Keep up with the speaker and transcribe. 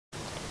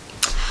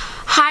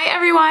Hi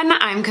everyone,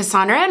 I'm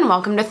Cassandra and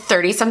welcome to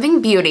 30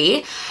 Something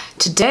Beauty.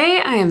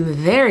 Today I am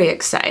very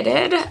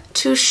excited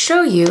to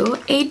show you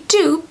a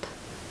dupe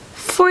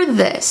for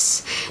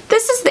this.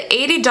 This is the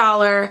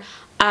 $80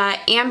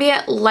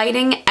 Ambient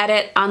Lighting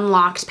Edit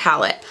Unlocked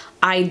palette.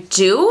 I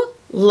do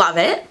love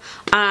it.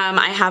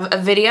 I have a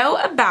video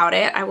about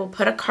it. I will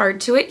put a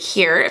card to it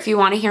here if you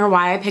want to hear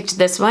why I picked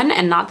this one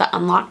and not the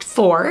Unlocked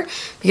 4,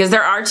 because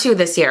there are two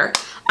this year.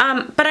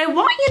 But I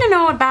want you to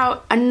know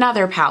about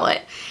another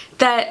palette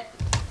that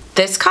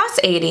this costs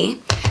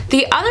 $80.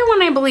 The other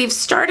one I believe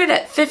started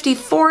at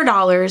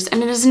 $54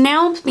 and it is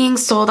now being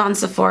sold on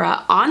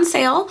Sephora on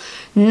sale,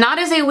 not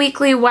as a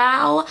weekly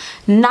wow,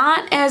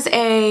 not as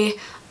a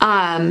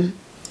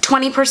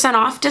 20%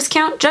 off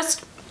discount,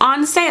 just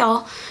on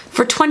sale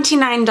for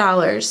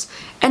 $29.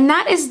 And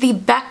that is the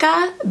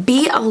Becca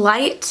Be a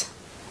Light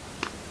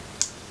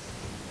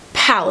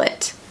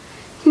palette.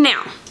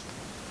 Now,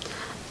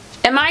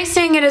 am I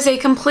saying it is a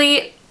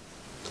complete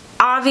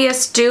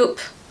obvious dupe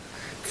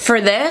for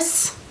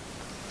this?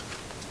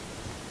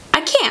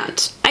 I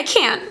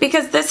can't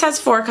because this has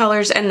 4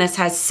 colors and this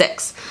has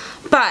 6.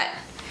 But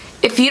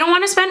if you don't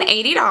want to spend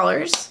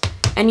 $80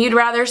 and you'd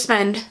rather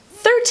spend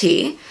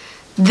 $30,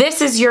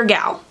 this is your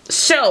gal.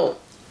 So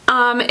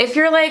if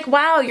you're like,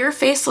 wow, your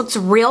face looks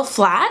real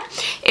flat,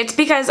 it's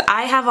because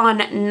I have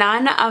on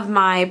none of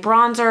my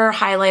bronzer,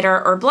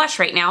 highlighter, or blush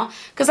right now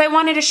because I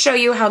wanted to show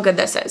you how good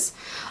this is.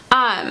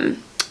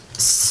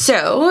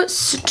 So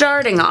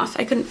starting off,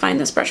 I couldn't find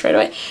this brush right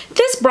away.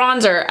 This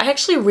bronzer, I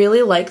actually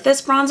really like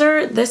this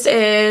bronzer. This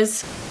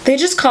is, they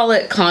just call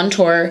it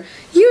Contour,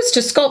 used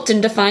to sculpt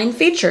and define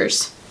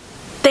features.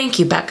 Thank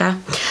you, Becca.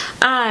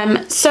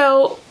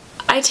 So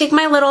I take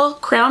my little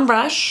crown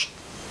brush,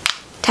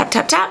 tap,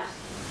 tap, tap.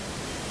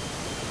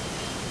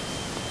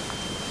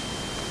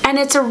 And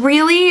it's a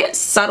really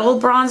subtle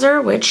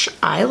bronzer, which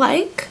I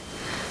like.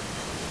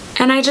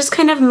 And I just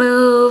kind of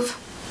move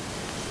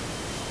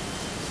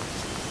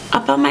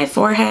up on my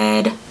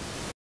forehead.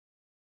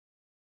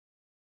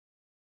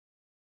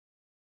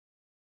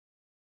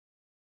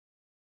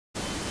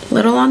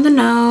 Little on the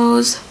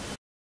nose.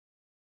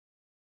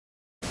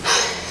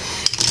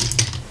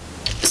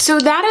 So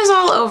that is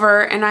all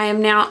over and I am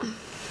now,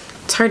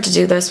 it's hard to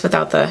do this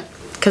without the,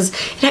 because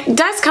it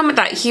does come with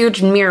that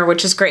huge mirror,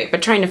 which is great,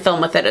 but trying to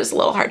film with it is a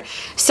little hard.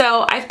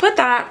 So I've put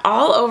that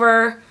all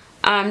over,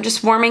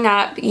 just warming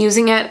up,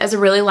 using it as a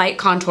really light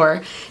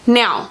contour.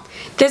 Now,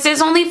 this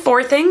is only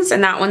 4 things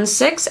and that one's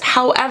 6.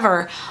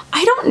 However,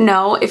 I don't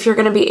know if you're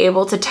gonna be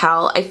able to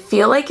tell. I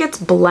feel like it's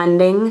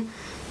blending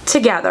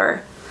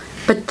together,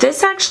 but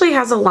this actually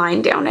has a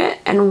line down it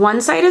and one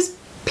side is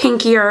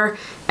pinkier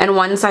and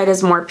one side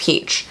is more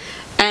peach.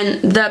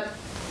 And the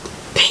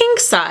pink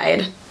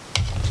side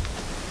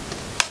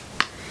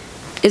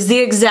is the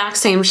exact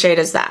same shade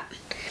as that.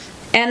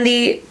 And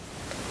the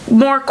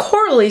more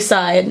corally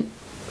side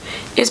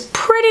is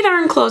pretty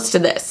darn close to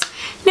this.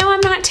 Now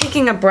I'm not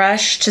taking a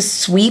brush to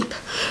sweep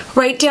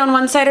right down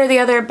one side or the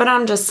other, but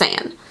I'm just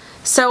saying.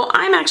 So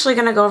I'm actually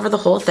gonna go over the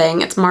whole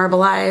thing. It's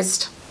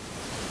marbleized.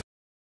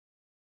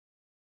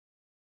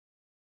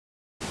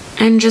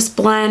 And just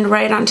blend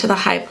right onto the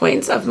high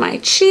points of my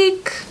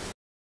cheek.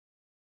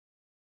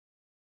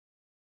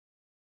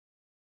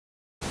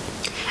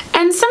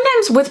 And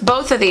sometimes with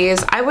both of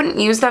these, I wouldn't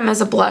use them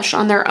as a blush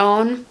on their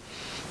own.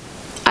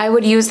 I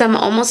would use them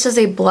almost as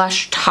a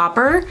blush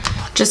topper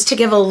just to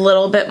give a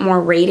little bit more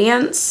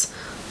radiance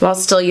while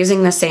still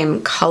using the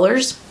same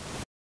colors.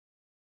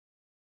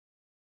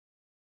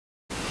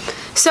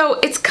 So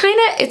it's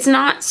it's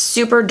not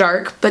super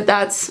dark, but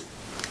that's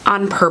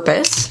on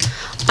purpose.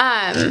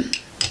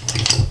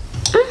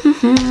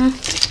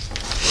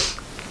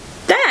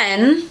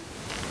 Then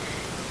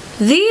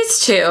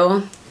these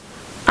two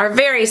are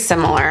very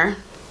similar.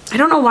 I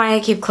don't know why I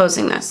keep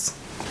closing this.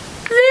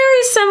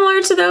 Very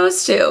similar to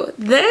those two.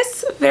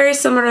 This, very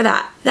similar to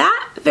that.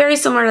 That, very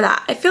similar to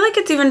that. I feel like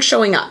it's even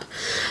showing up.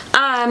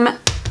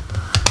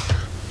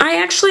 I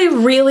actually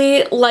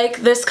really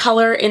like this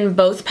color in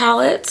both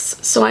palettes,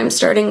 so I'm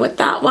starting with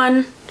that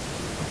one.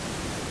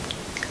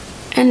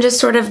 And just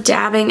sort of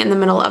dabbing in the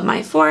middle of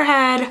my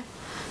forehead.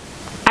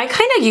 I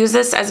kind of use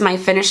this as my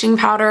finishing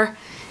powder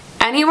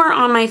anywhere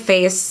on my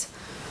face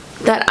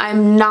that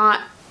I'm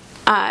not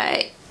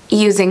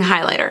using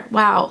highlighter.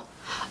 Wow.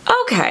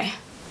 Okay.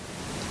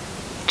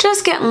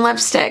 Just getting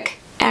lipstick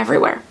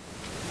everywhere.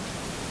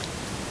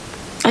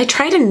 I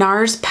tried a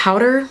NARS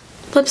powder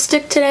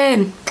lipstick today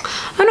and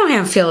I don't know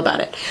how I feel about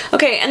it.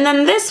 Okay, and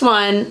then this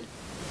one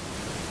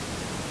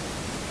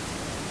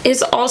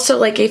is also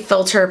like a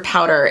filter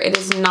powder. It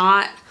is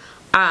not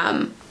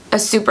a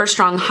super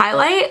strong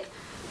highlight,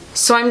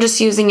 so I'm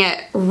just using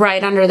it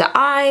right under the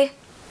eye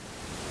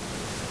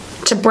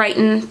to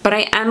brighten, but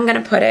I am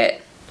gonna put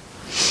it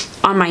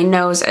on my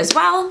nose as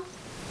well,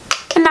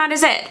 and that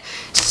is it.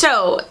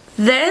 So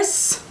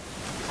this,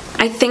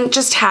 I think,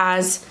 just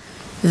has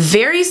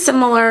very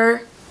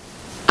similar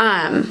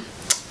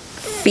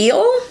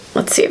feel.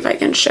 Let's see if I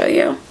can show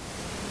you.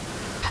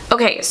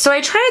 Okay, so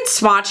I tried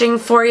swatching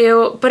for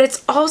you, but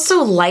it's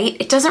also light.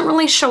 It doesn't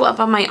really show up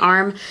on my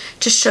arm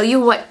to show you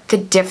what the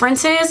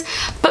difference is.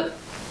 But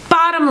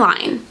bottom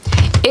line,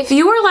 if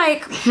you were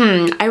like,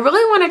 I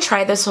really want to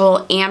try this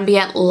whole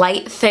ambient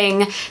light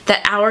thing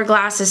that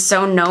Hourglass is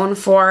so known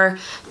for,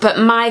 but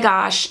my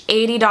gosh,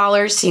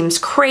 $80 seems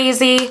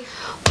crazy,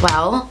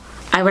 well,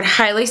 I would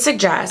highly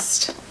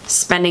suggest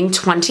spending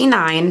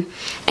 $29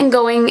 and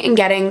going and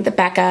getting the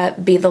Becca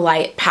Be The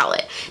Light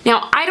palette.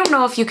 Now, I don't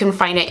know if you can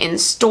find it in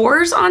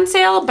stores on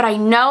sale, but I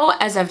know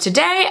as of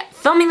today,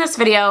 filming this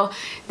video,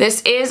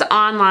 this is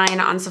online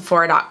on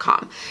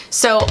Sephora.com.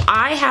 So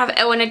I have,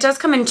 oh, and it does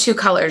come in 2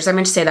 colors. I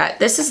meant to say that.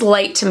 This is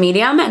light to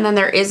medium, and then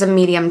there is a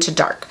medium to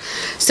dark.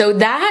 So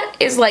that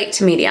is light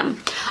to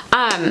medium.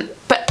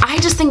 But I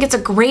just think it's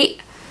a great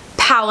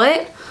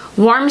palette.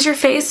 Warms your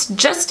face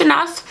just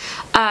enough,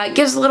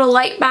 gives a little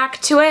light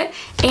back to it,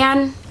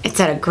 and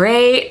it's at a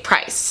great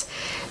price.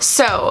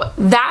 So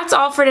that's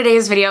all for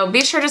today's video.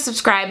 Be sure to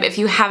subscribe if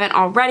you haven't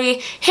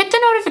already. Hit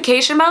the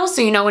notification bell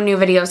so you know when new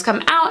videos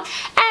come out.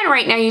 And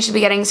right now you should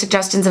be getting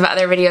suggestions of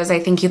other videos I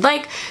think you'd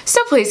like.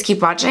 So please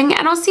keep watching,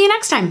 and I'll see you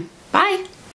next time. Bye!